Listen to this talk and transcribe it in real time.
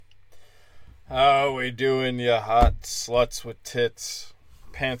How we doing, you hot sluts with tits?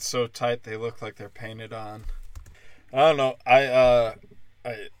 Pants so tight they look like they're painted on. I don't know.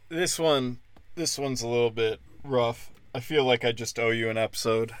 This one's a little bit rough. I feel like I just owe you an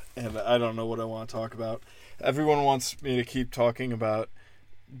episode, and I don't know what I want to talk about. Everyone wants me to keep talking about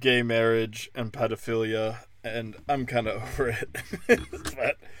gay marriage and pedophilia, and I'm kind of over it.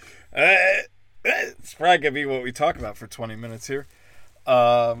 But it's probably gonna be what we talk about for 20 minutes here.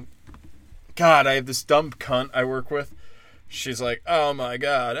 God, I have this dumb cunt I work with. She's like, oh my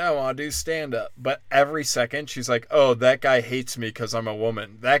God, I want to do stand-up. But every second, she's like, oh, that guy hates me because I'm a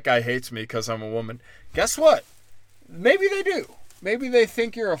woman. That guy hates me because I'm a woman. Guess what? Maybe they do. Maybe they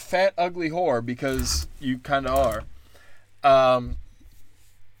think you're a fat, ugly whore because you kind of are.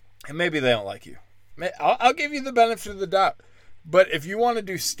 And maybe they don't like you. I'll give you the benefit of the doubt. But if you want to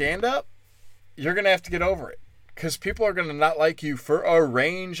do stand-up, you're going to have to get over it. Because people are going to not like you for a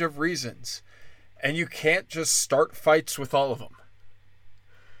range of reasons. And you can't just start fights with all of them.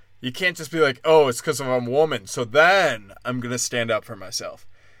 You can't just be like, oh, it's because I'm a woman, so then I'm going to stand up for myself.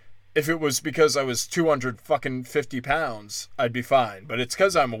 If it was because I was 250 pounds, I'd be fine. But it's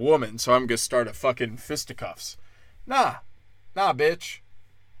because I'm a woman, so I'm going to start a fucking fisticuffs. Nah, bitch.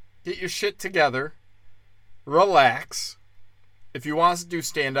 Get your shit together. Relax. If you want to do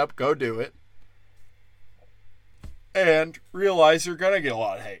stand-up, go do it. And realize you're going to get a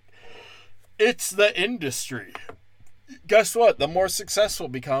lot of hate. It's the industry. Guess what? The more successful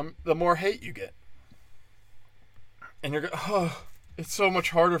you become, the more hate you get. And you're going, oh, it's so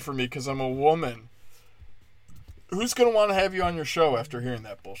much harder for me because I'm a woman. Who's going to want to have you on your show after hearing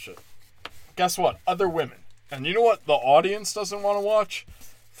that bullshit? Guess what? Other women. And you know what the audience doesn't want to watch?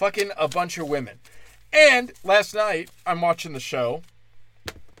 Fucking a bunch of women. And last night, I'm watching the show.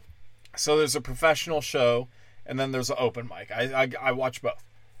 So there's a professional show. And then there's an open mic. I watch both.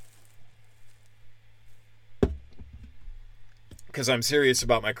 Because I'm serious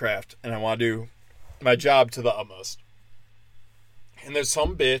about my craft. And I want to do my job to the utmost. And there's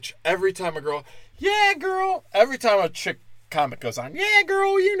some bitch. Every time a girl, yeah, girl. Every time a chick comic goes on, yeah,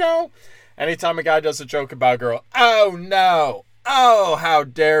 girl, you know. Anytime a guy does a joke about a girl, oh, no. Oh, how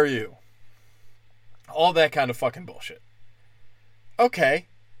dare you. All that kind of fucking bullshit. Okay.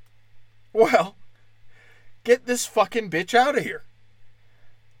 Well. Get this fucking bitch out of here.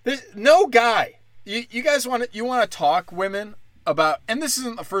 No guy. You guys want to talk women about, and this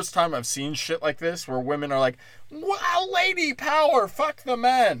isn't the first time I've seen shit like this where women are like, wow, lady power, fuck the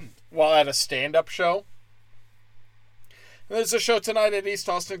men, while at a stand-up show. And there's a show tonight at East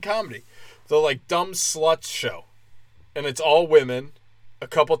Austin Comedy. The like dumb sluts show. And it's all women, a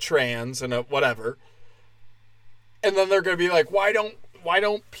couple trans and a whatever. And then they're going to be like, why don't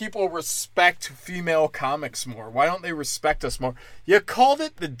people respect female comics more? Why don't they respect us more? You called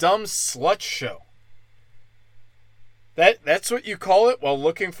it the dumb slut show. That's what you call it while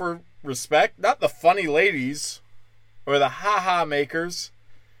looking for respect? Not the funny ladies or the ha-ha makers,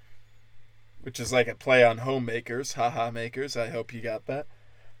 which is like a play on homemakers, ha-ha makers. I hope you got that.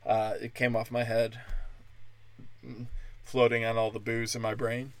 It came off my head, floating on all the booze in my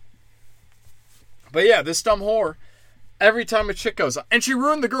brain. But yeah, this dumb whore, every time a chick goes on, and she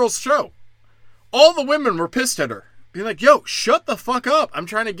ruined the girl's show. All the women were pissed at her. Being like, yo, shut the fuck up. I'm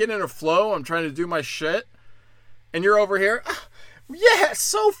trying to get in a flow. I'm trying to do my shit. And you're over here. Yeah,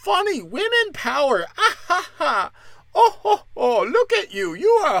 so funny. Women power. Ah, ha, ha. Oh, ho, ho. Look at you. You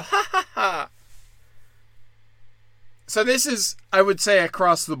are ha, ha, ha. So this is, I would say,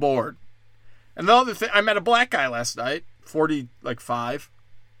 across the board. And the other thing, I met a black guy last night, 45.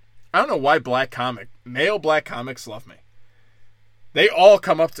 I don't know why male black comics love me. They all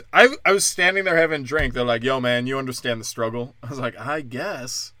come up to... I was standing there having a drink. They're like, yo, man, you understand the struggle? I was like, I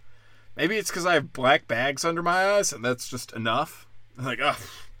guess. Maybe it's because I have black bags under my eyes, and that's just enough. I'm like, oh,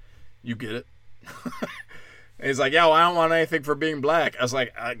 you get it. And he's like, yo, I don't want anything for being black. I was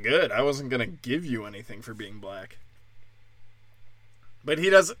like, good. I wasn't going to give you anything for being black. But he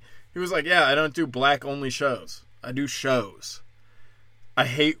was like, yeah, I don't do black-only shows. I do shows. I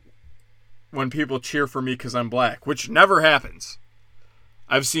hate when people cheer for me because I'm black, which never happens.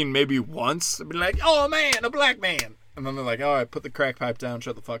 I've seen maybe once, they'd be like, oh man, a black man. And then they're like, all right, put the crack pipe down,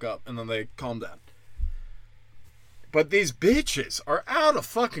 shut the fuck up. And then they calm down. But these bitches are out of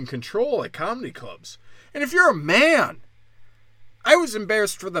fucking control at comedy clubs. And if you're a man, I was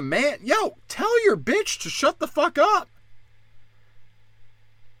embarrassed for the man. Yo, tell your bitch to shut the fuck up.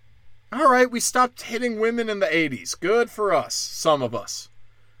 All right, we stopped hitting women in the 80s. Good for us. Some of us.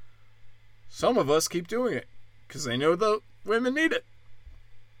 Some of us keep doing it because they know the women need it.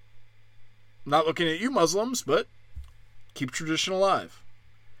 Not looking at you Muslims, but keep tradition alive.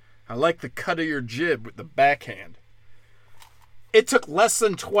 I like the cut of your jib with the backhand. It took less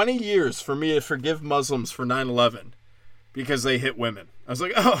than 20 years for me to forgive Muslims for 9/11 because they hit women. I was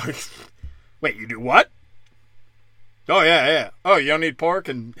like, oh, wait, you do what? Oh, yeah. Oh, you don't eat pork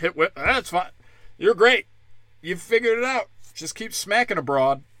and hit women? That's fine. You're great. You figured it out. Just keep smacking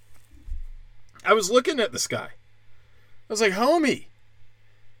abroad. I was looking at this guy. I was like, homie,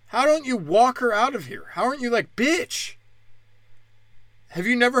 how don't you walk her out of here? How aren't you like, bitch? Have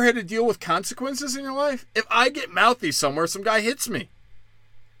you never had to deal with consequences in your life? If I get mouthy somewhere, some guy hits me.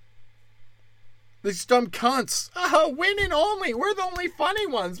 These dumb cunts. Oh, winning only. We're the only funny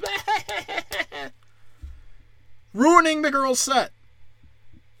ones. Ruining the girl's set.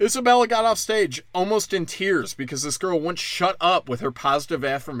 Isabella got off stage almost in tears because this girl wouldn't shut up with her positive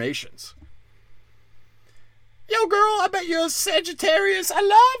affirmations. Yo, girl, I bet you're a Sagittarius. I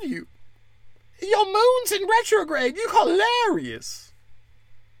love you. Your moon's in retrograde. You hilarious.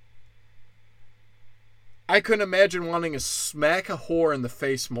 I couldn't imagine wanting to smack a whore in the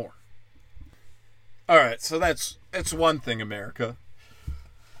face more. Alright, so that's one thing, America.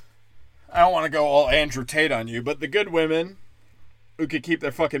 I don't want to go all Andrew Tate on you, but the good women who could keep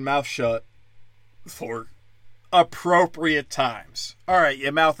their fucking mouth shut for appropriate times. Alright,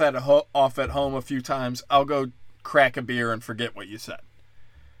 you mouth that off at home a few times. I'll go crack a beer and forget what you said.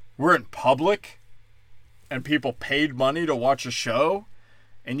 We're in public and people paid money to watch a show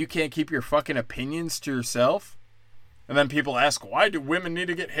and you can't keep your fucking opinions to yourself? And then people ask, why do women need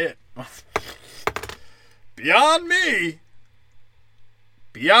to get hit? Beyond me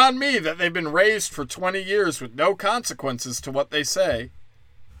that they've been raised for 20 years with no consequences to what they say.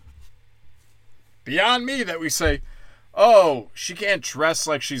 Beyond me that we say, oh, she can't dress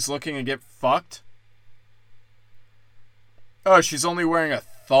like she's looking to get fucked. Oh, she's only wearing a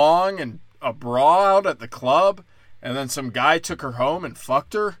thong and a bra out at the club, and then some guy took her home and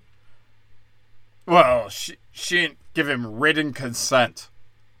fucked her? Well, she didn't give him written consent.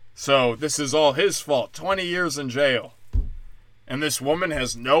 So this is all his fault. 20 years in jail. And this woman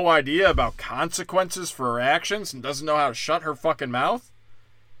has no idea about consequences for her actions and doesn't know how to shut her fucking mouth?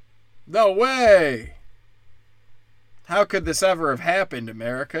 No way! How could this ever have happened,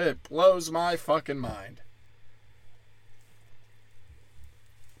 America? It blows my fucking mind.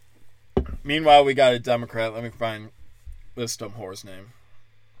 Meanwhile, we got a Democrat. Let me find this dumb whore's name.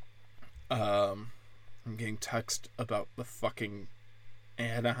 I'm getting text about the fucking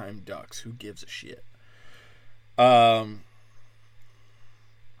Anaheim Ducks. Who gives a shit?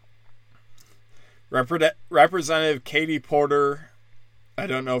 Representative Katie Porter. I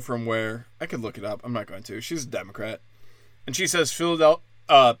don't know from where. I could look it up. I'm not going to. She's a Democrat. And she says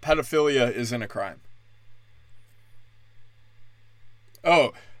pedophilia isn't a crime.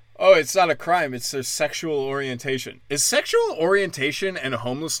 Oh, it's not a crime. It's their sexual orientation. Is sexual orientation and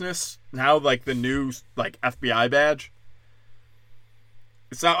homelessness now like the new like FBI badge?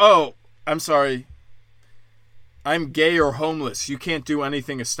 It's not, oh, I'm sorry. I'm gay or homeless. You can't do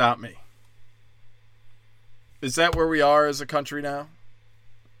anything to stop me. Is that where we are as a country now?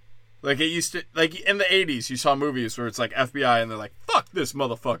 Like it used to, like in the 80s, you saw movies where it's like FBI and they're like, fuck this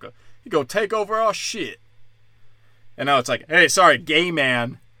motherfucker. You go take over our shit. And now it's like, hey, sorry, gay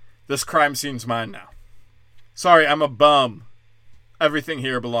man. This crime scene's mine now. Sorry, I'm a bum. Everything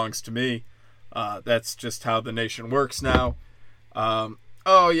here belongs to me. That's just how the nation works now.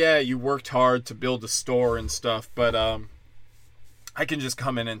 Oh yeah, you worked hard to build a store and stuff, but I can just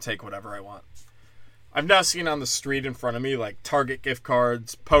come in and take whatever I want. I've now seen on the street in front of me like Target gift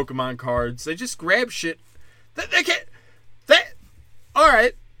cards, Pokemon cards. They just grab shit. They can't. All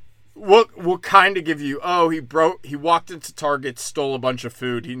right. We'll kind of give you. Oh, he walked into Target, stole a bunch of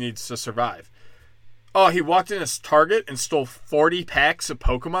food. He needs to survive. Oh, he walked into Target and stole 40 packs of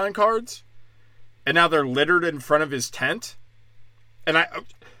Pokemon cards, and now they're littered in front of his tent. And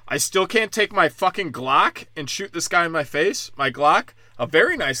I still can't take my fucking Glock and shoot this guy in my face. My Glock, a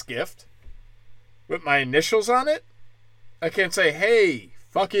very nice gift, with my initials on it. I can't say, hey,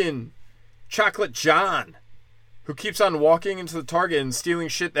 fucking Chocolate John, who keeps on walking into the Target and stealing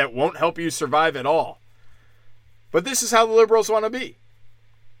shit that won't help you survive at all. But this is how the liberals want to be.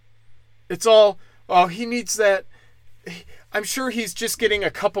 It's all, oh, he needs that. I'm sure he's just getting a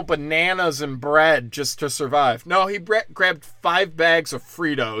couple bananas and bread just to survive. No, he grabbed 5 bags of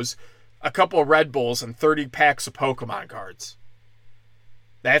Fritos, a couple of Red Bulls, and 30 packs of Pokemon cards.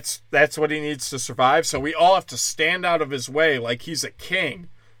 That's what he needs to survive. So we all have to stand out of his way like he's a king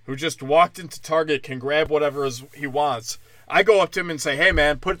who just walked into Target, can grab whatever he wants. I go up to him and say, hey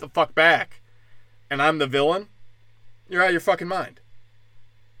man, put it the fuck back. And I'm the villain? You're out of your fucking mind.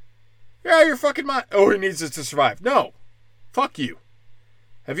 You're out of your fucking mind. Oh, he needs it to survive. No. Fuck you.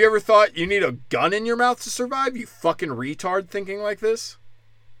 Have you ever thought you need a gun in your mouth to survive, you fucking retard thinking like this?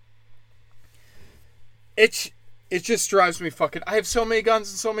 It just drives me fucking... I have so many guns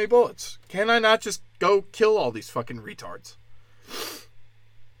and so many bullets. Can I not just go kill all these fucking retards?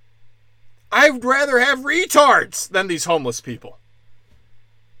 I'd rather have retards than these homeless people.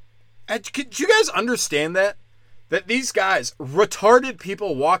 Could you guys understand that? That these guys, retarded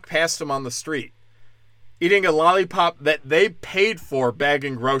people, walk past them on the street, eating a lollipop that they paid for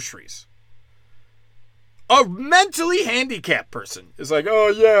bagging groceries. A mentally handicapped person is like, oh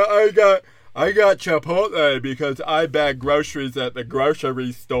yeah, I got Chipotle because I bagged groceries at the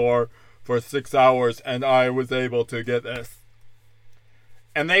grocery store for 6 hours and I was able to get this.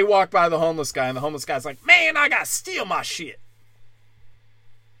 And they walk by the homeless guy and the homeless guy's like, man, I gotta steal my shit.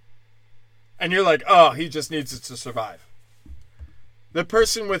 And you're like, oh, he just needs it to survive. The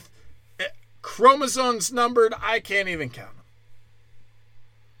person with chromosomes numbered, I can't even count them.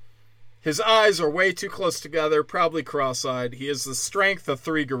 His eyes are way too close together, probably cross-eyed. He has the strength of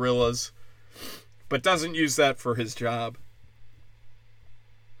 3 gorillas, but doesn't use that for his job.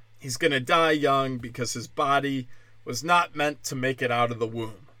 He's going to die young because his body was not meant to make it out of the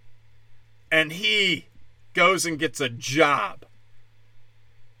womb. And he goes and gets a job.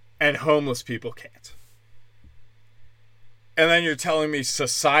 And homeless people can't. And then you're telling me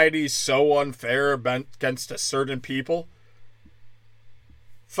society's so unfair against a certain people?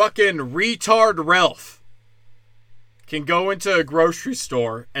 Fucking retard Ralph can go into a grocery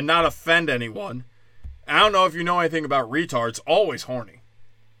store and not offend anyone. I don't know if you know anything about retards, always horny.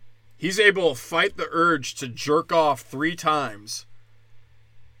 He's able to fight the urge to jerk off 3 times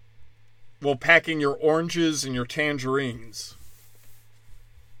while packing your oranges and your tangerines.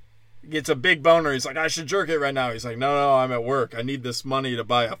 He gets a big boner. He's like, I should jerk it right now. He's like, no, I'm at work. I need this money to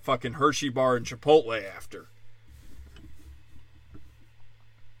buy a fucking Hershey bar and Chipotle after.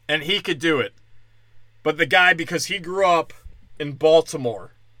 And he could do it. But the guy, because he grew up in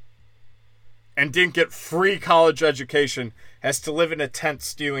Baltimore and didn't get free college education, has to live in a tent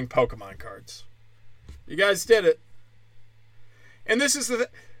stealing Pokemon cards. You guys did it. And this is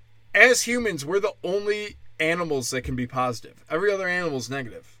as humans, we're the only animals that can be positive. Every other animal is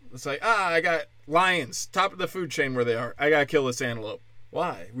negative. It's like, I got lions, top of the food chain where they are. I gotta kill this antelope.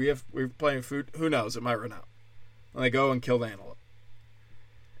 Why? We're playing food. Who knows? It might run out. And they go and kill the antelope.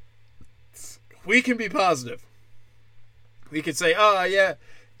 We can be positive. We can say, yeah,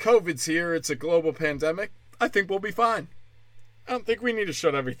 COVID's here. It's a global pandemic. I think we'll be fine. I don't think we need to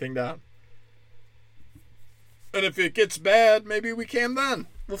shut everything down. And if it gets bad, maybe we can then.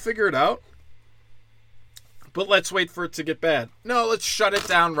 We'll figure it out. But let's wait for it to get bad. No, let's shut it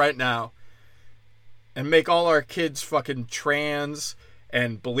down right now. And make all our kids fucking trans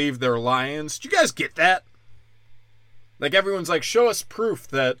and believe they're lions. Do you guys get that? Like, everyone's like, show us proof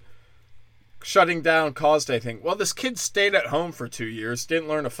that shutting down caused anything. Well, this kid stayed at home for 2 years, didn't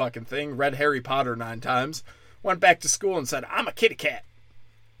learn a fucking thing, read Harry Potter 9 times, went back to school and said, I'm a kitty cat.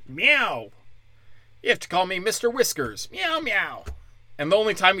 Meow. You have to call me Mr. Whiskers. Meow, meow. And the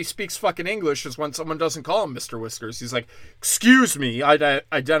only time he speaks fucking English is when someone doesn't call him Mr. Whiskers. He's like, excuse me, I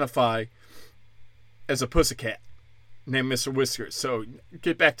identify as a pussycat named Mr. Whiskers. So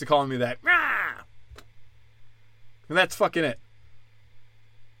get back to calling me that. And that's fucking it.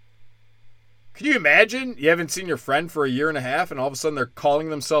 Can you imagine you haven't seen your friend for 1.5 years and all of a sudden they're calling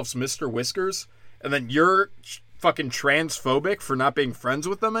themselves Mr. Whiskers? And then you're fucking transphobic for not being friends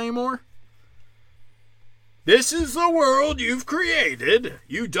with them anymore? This is the world you've created,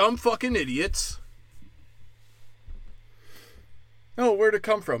 you dumb fucking idiots. Oh, where'd it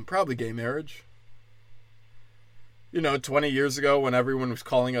come from? Probably gay marriage. 20 years ago when everyone was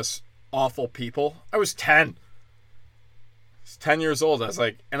calling us awful people. I was 10. I was 10 years old. I was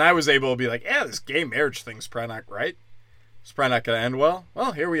like, and I was able to be like, yeah, this gay marriage thing's probably not right. It's probably not going to end well.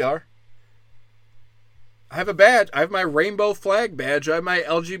 Well, here we are. I have a badge. I have my rainbow flag badge. I have my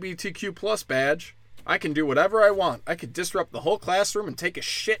LGBTQ plus badge. I can do whatever I want. I could disrupt the whole classroom and take a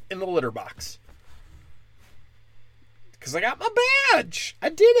shit in the litter box. Because I got my badge. I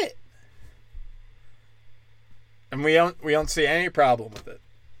did it. And we don't see any problem with it.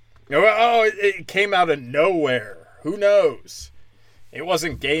 Oh, it came out of nowhere. Who knows? It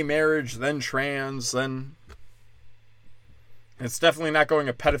wasn't gay marriage, then trans, then... It's definitely not going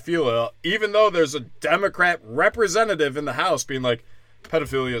to pedophilia, even though there's a Democrat representative in the House being like,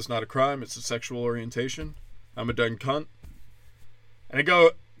 pedophilia is not a crime, it's a sexual orientation. I'm a done cunt. And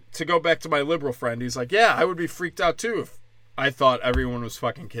to go back to my liberal friend, he's like, yeah, I would be freaked out too if I thought everyone was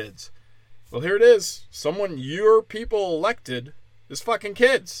fucking kids. Well, here it is. Someone your people elected is fucking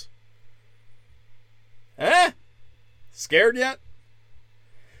kids. Eh? Scared yet?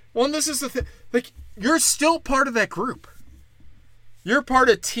 Well, and this is the thing. Like, you're still part of that group. You're part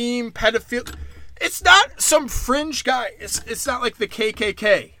of team pedophilia. It's not some fringe guy. It's not like the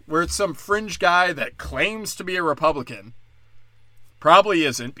KKK, where it's some fringe guy that claims to be a Republican. Probably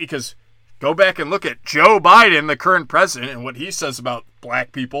isn't, because go back and look at Joe Biden, the current president, and what he says about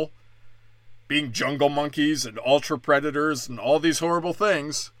black people being jungle monkeys and ultra predators and all these horrible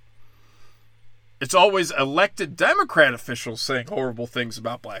things. It's always elected Democrat officials saying horrible things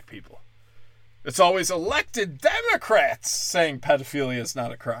about black people. It's always elected Democrats saying pedophilia is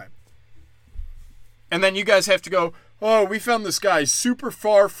not a crime. And then you guys have to go, oh, we found this guy super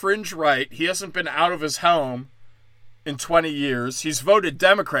far fringe right. He hasn't been out of his home in 20 years. He's voted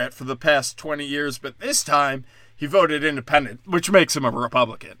Democrat for the past 20 years, but this time he voted independent, which makes him a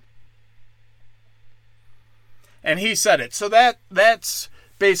Republican. And he said it. So that's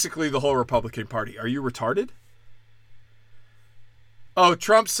basically the whole Republican Party. Are you retarded? Oh,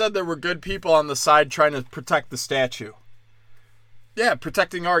 Trump said there were good people on the side trying to protect the statue. Yeah,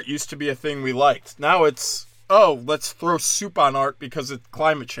 protecting art used to be a thing we liked. Now it's, oh, let's throw soup on art because of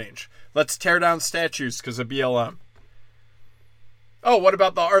climate change. Let's tear down statues because of BLM. Oh, what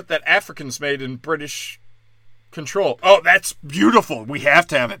about the art that Africans made in British control? Oh, that's beautiful. We have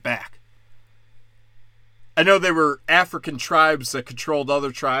to have it back. I know they were African tribes that controlled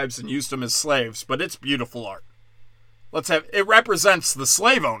other tribes and used them as slaves, but it's beautiful art. It represents the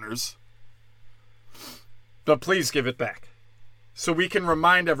slave owners, but please give it back. So we can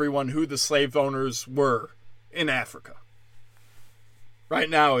remind everyone who the slave owners were in Africa. Right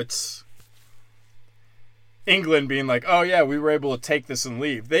now it's England being like, oh yeah, we were able to take this and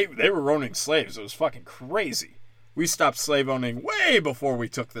leave. They were owning slaves. It was fucking crazy. We stopped slave owning way before we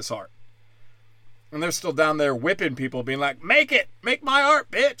took this art. And they're still down there whipping people, being like, make it! Make my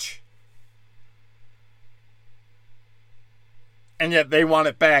art, bitch! And yet they want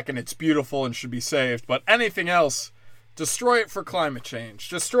it back, and it's beautiful and should be saved. But anything else, destroy it for climate change.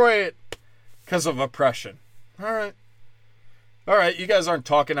 Destroy it because of oppression. Alright. Alright, you guys aren't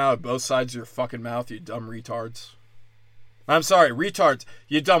talking out of both sides of your fucking mouth, you dumb retards. I'm sorry, retards.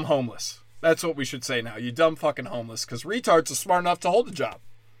 You dumb homeless. That's what we should say now. You dumb fucking homeless. Because retards are smart enough to hold a job.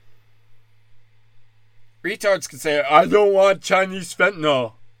 Retards can say, I don't want Chinese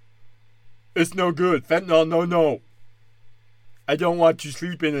fentanyl. It's no good. Fentanyl, no. I don't want you to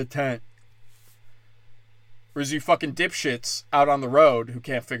sleep in a tent. Whereas you fucking dipshits out on the road who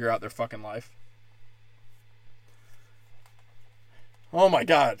can't figure out their fucking life. Oh my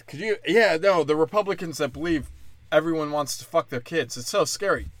God. Could you... Yeah, no, the Republicans that believe everyone wants to fuck their kids. It's so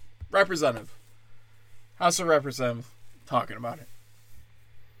scary. Representative. House of Representatives talking about it.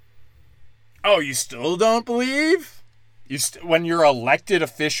 Oh, you still don't believe? When your elected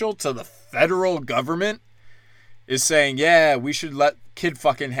official to the federal government is saying, yeah, we should let kid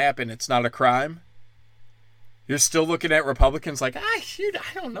fucking happen. It's not a crime. You're still looking at Republicans like, shoot,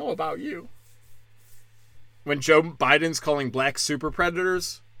 I don't know about you. When Joe Biden's calling black super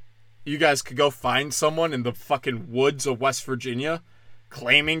predators, you guys could go find someone in the fucking woods of West Virginia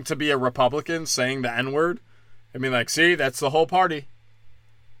claiming to be a Republican saying the N-word. I mean, like, see, that's the whole party.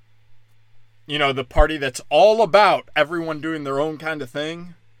 You know, the party that's all about everyone doing their own kind of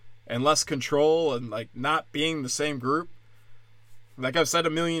thing and less control and, like, not being the same group. Like I've said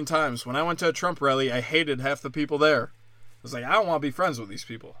a million times, when I went to a Trump rally, I hated half the people there. I was like, I don't want to be friends with these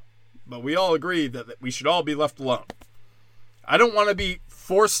people. But we all agreed that we should all be left alone. I don't want to be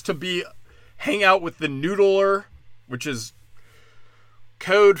forced to hang out with the noodler, which is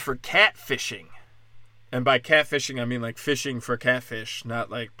code for catfishing. And by catfishing, I mean like fishing for catfish,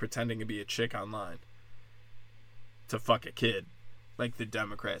 not like pretending to be a chick online to fuck a kid, like the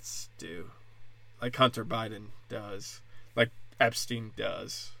Democrats do, like Hunter Biden does, like Epstein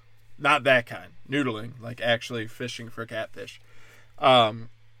does. Not that kind. Noodling, like actually fishing for catfish.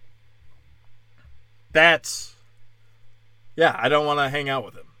 That's... Yeah, I don't want to hang out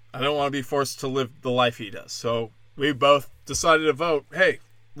with him. I don't want to be forced to live the life he does. So we both decided to vote, hey,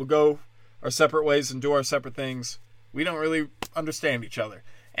 we'll go our separate ways and do our separate things. We don't really understand each other.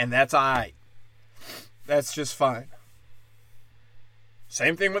 And that's all right. That's just fine.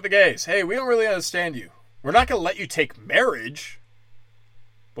 Same thing with the gays. Hey, we don't really understand you. We're not going to let you take marriage,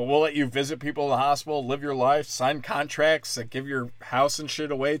 but we'll let you visit people in the hospital, live your life, sign contracts that give your house and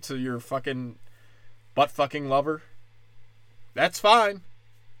shit away to your fucking butt-fucking lover. That's fine.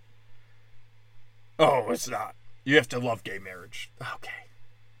 Oh, it's not. You have to love gay marriage. Okay.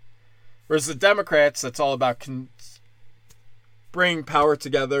 Whereas the Democrats, that's all about bringing power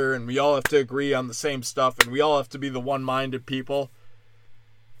together, and we all have to agree on the same stuff, and we all have to be the one-minded people.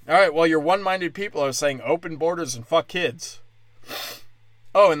 All right, well, your one-minded people are saying open borders and fuck kids.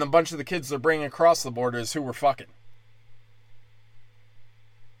 Oh, and the bunch of the kids they're bringing across the border is who we're fucking.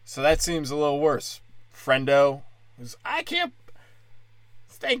 So that seems a little worse. Friendo, who's, I can't...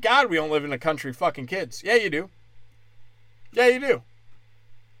 Thank God we don't live in a country fucking kids. Yeah, you do. Yeah, you do.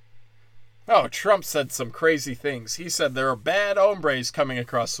 Oh, Trump said some crazy things. He said there are bad hombres coming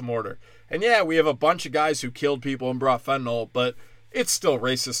across the border. And yeah, we have a bunch of guys who killed people and brought fentanyl, but it's still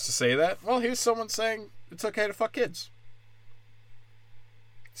racist to say that. Well, here's someone saying it's okay to fuck kids.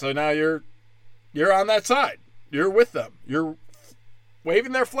 So now you're on that side. You're with them. You're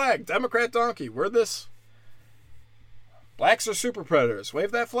waving their flag. Democrat donkey. We're this. Blacks are super predators.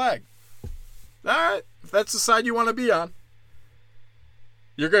 Wave that flag. All right. If that's the side you want to be on.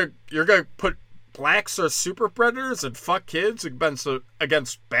 You're gonna put blacks are super predators and fuck kids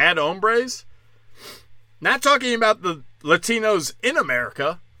against bad hombres? Not talking about the Latinos in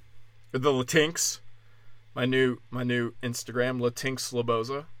America. Or the Latinx. My new Instagram, Latinx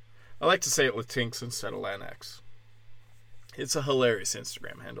Laboza. I like to say it Latinx instead of Latinx. It's a hilarious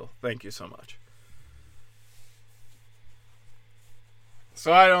Instagram handle. Thank you so much.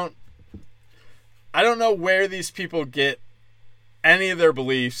 So I don't know where these people get any of their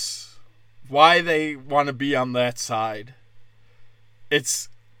beliefs, why they want to be on that side. It's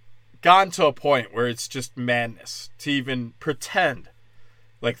gone to a point where it's just madness to even pretend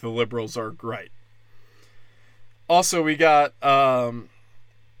like the liberals are right. Also, we got,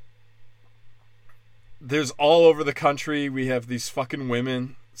 there's all over the country, we have these fucking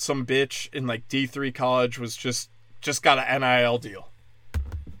women. Some bitch in like D3 college was just got an NIL deal.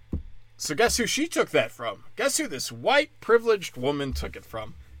 So guess who she took that from? Guess who this white privileged woman took it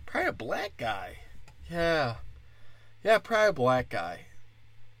from? Probably a black guy. Yeah, probably a black guy.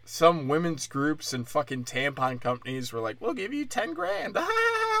 Some women's groups and fucking tampon companies were like, we'll give you 10 grand.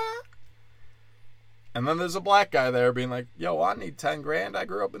 And then there's a black guy there being like, yo, I need 10 grand. I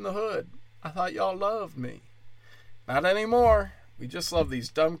grew up in the hood. I thought y'all loved me. Not anymore. We just love these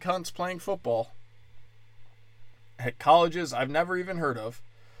dumb cunts playing football. At colleges I've never even heard of.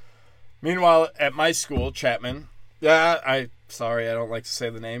 Meanwhile, at my school, Chapman, sorry, I don't like to say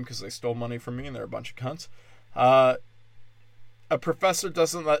the name because they stole money from me and they're a bunch of cunts. A professor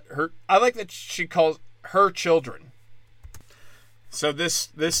doesn't let her, I like that she calls her children. So this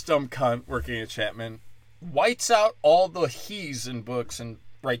dumb cunt working at Chapman whites out all the he's in books and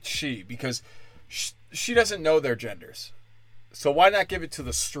writes she because she doesn't know their genders. So why not give it to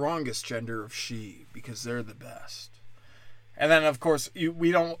the strongest gender of she because they're the best? And then, of course,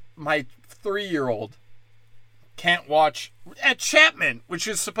 my 3-year-old can't watch at Chapman, which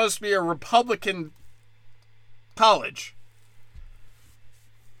is supposed to be a Republican college.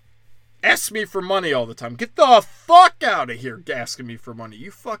 Asks me for money all the time. Get the fuck out of here asking me for money. You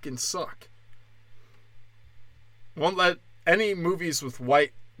fucking suck. Won't let any movies with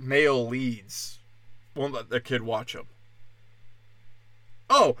white male leads, won't let their kid watch them.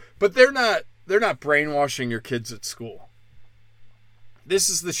 Oh, but they're not brainwashing your kids at school. This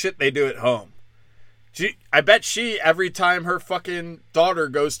is the shit they do at home. I bet every time her fucking daughter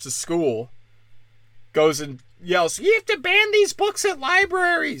goes to school, goes and yells, you have to ban these books at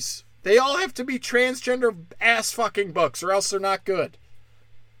libraries. They all have to be transgender ass fucking books or else they're not good.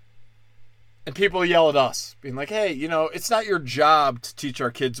 And people yell at us, being like, hey, it's not your job to teach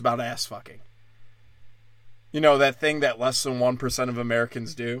our kids about ass fucking. That thing that less than 1% of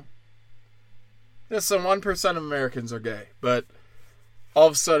Americans do. Less than 1% of Americans are gay, but all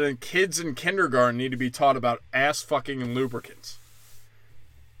of a sudden, kids in kindergarten need to be taught about ass fucking and lubricants.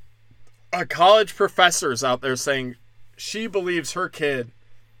 A college professor is out there saying she believes her kid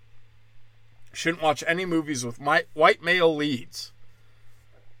shouldn't watch any movies with white male leads.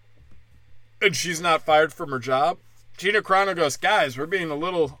 And she's not fired from her job. Gina Carano goes, guys, we're being a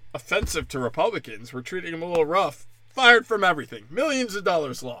little offensive to Republicans. We're treating them a little rough. Fired from everything. Millions of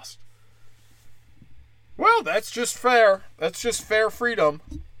dollars lost. Well, that's just fair. That's just fair freedom.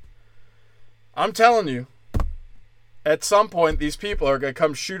 I'm telling you, at some point, these people are going to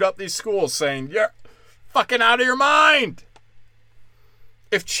come shoot up these schools saying, you're fucking out of your mind.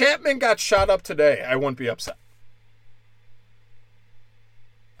 If Chapman got shot up today, I wouldn't be upset.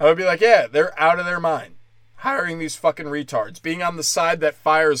 I would be like, yeah, they're out of their mind. Hiring these fucking retards. Being on the side that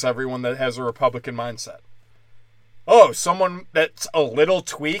fires everyone that has a Republican mindset. Oh, someone that's a little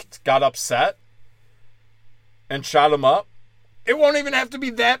tweaked got upset and shot him up. It won't even have to be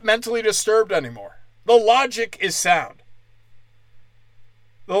that mentally disturbed anymore. The logic is sound.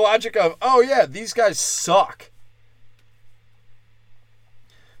 The logic of, oh yeah, these guys suck.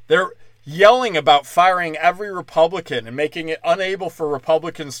 They're yelling about firing every Republican and making it unable for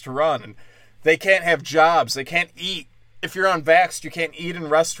Republicans to run. And they can't have jobs. They can't eat. if you're unvaxxed, you can't eat in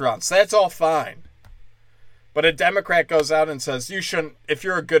restaurants. That's all fine. But a Democrat goes out and says, you shouldn't, if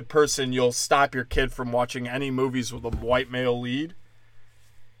you're a good person, you'll stop your kid from watching any movies with a white male lead.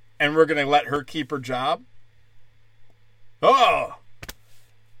 And we're going to let her keep her job. Oh,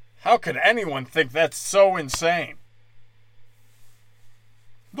 how could anyone think that's so insane?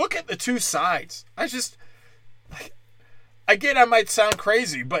 Look at the two sides. I get I might sound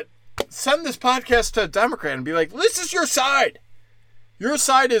crazy, but send this podcast to a Democrat and be like, this is your side. Your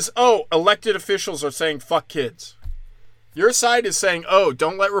side is, oh, elected officials are saying fuck kids. Your side is saying, oh,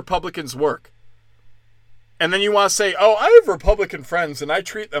 don't let Republicans work. And then you want to say, oh, I have Republican friends and I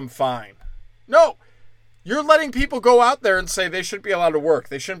treat them fine. No, you're letting people go out there and say they shouldn't be allowed to work.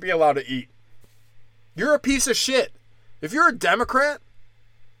 They shouldn't be allowed to eat. You're a piece of shit. If you're a Democrat,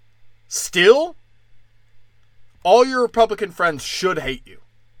 still, all your Republican friends should hate you.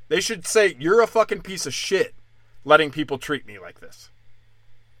 They should say, you're a fucking piece of shit letting people treat me like this.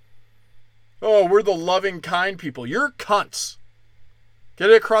 Oh, we're the loving, kind people. You're cunts. Get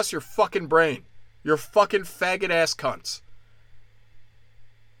it across your fucking brain. You're fucking faggot-ass cunts.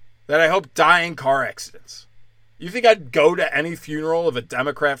 That I hope die in car accidents. You think I'd go to any funeral of a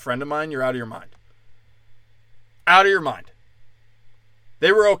Democrat friend of mine? You're out of your mind. Out of your mind.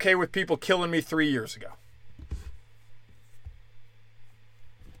 They were okay with people killing me 3 years ago.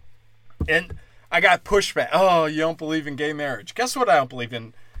 And I got pushback. Oh, you don't believe in gay marriage. Guess what I don't believe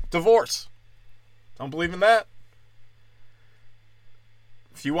in? Divorce. Don't believe in that.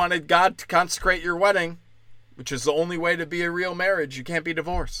 If you wanted God to consecrate your wedding, which is the only way to be a real marriage, you can't be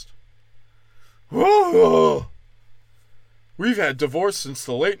divorced. Whoa! We've had divorce since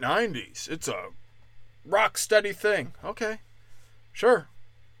the late 90s. It's a rock steady thing. Okay. Sure.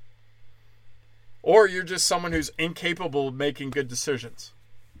 Or you're just someone who's incapable of making good decisions.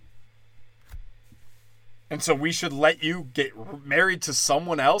 And so we should let you get married to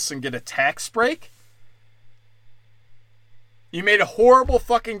someone else and get a tax break? You made a horrible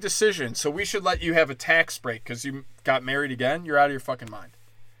fucking decision, so we should let you have a tax break because you got married again? You're out of your fucking mind.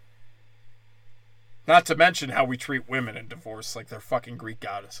 Not to mention how we treat women in divorce like they're fucking Greek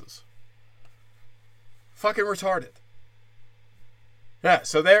goddesses. Fucking retarded. Yeah,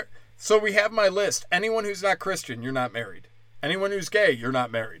 so we have my list. Anyone who's not Christian, you're not married. Anyone who's gay, you're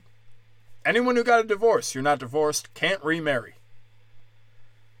not married. Anyone who got a divorce, you're not divorced, can't remarry.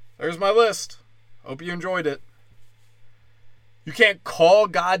 There's my list. Hope you enjoyed it. You can't call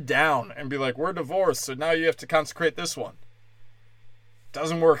God down and be like, we're divorced, so now you have to consecrate this one.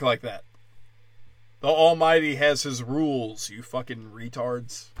 Doesn't work like that. The Almighty has his rules, you fucking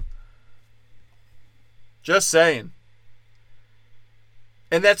retards. Just saying.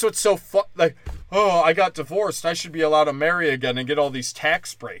 And that's what's so like, oh, I got divorced, I should be allowed to marry again and get all these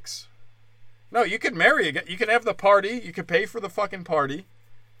tax breaks. No, you can marry again. You can have the party. You can pay for the fucking party.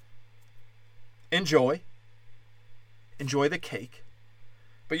 Enjoy. Enjoy the cake.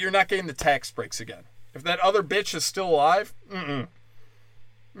 But you're not getting the tax breaks again. If that other bitch is still alive,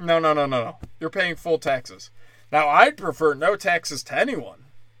 No. You're paying full taxes. Now, I'd prefer no taxes to anyone.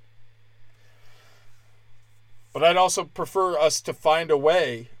 But I'd also prefer us to find a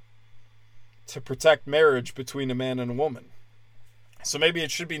way to protect marriage between a man and a woman. So maybe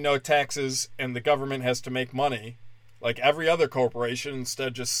it should be no taxes and the government has to make money like every other corporation instead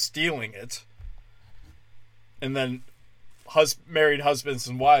of just stealing it. And then married husbands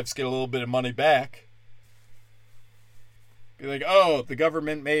and wives get a little bit of money back. Be like, oh, the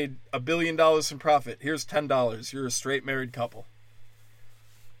government made $1 billion in profit. Here's $10. You're a straight married couple.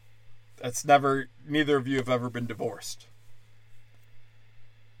 That's neither of you have ever been divorced.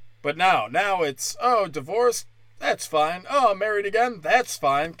 But now it's, oh, divorced? That's fine. Oh, married again? That's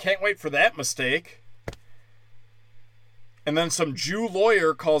fine. Can't wait for that mistake. And then some Jew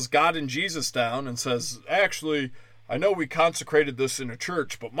lawyer calls God and Jesus down and says, actually, I know we consecrated this in a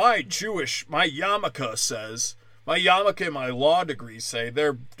church, but my yarmulke says, my yarmulke and my law degrees say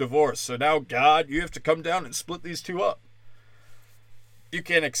they're divorced. So now, God, you have to come down and split these two up. You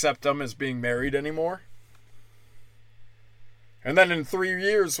can't accept them as being married anymore. And then in 3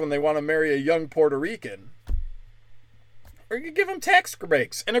 years, when they want to marry a young Puerto Rican, or you give them tax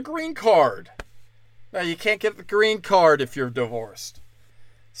breaks and a green card. No, you can't get the green card if you're divorced.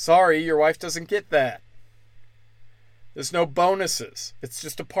 Sorry, your wife doesn't get that. There's no bonuses. It's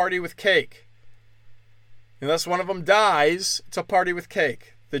just a party with cake. Unless one of them dies, it's a party with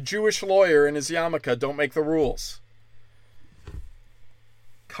cake. The Jewish lawyer and his yarmulke don't make the rules.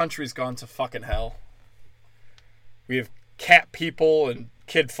 Country's gone to fucking hell. We have cat people and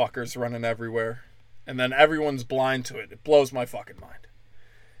kid fuckers running everywhere. And then everyone's blind to it. It blows my fucking mind.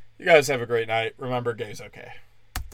 You guys have a great night. Remember, gay's okay.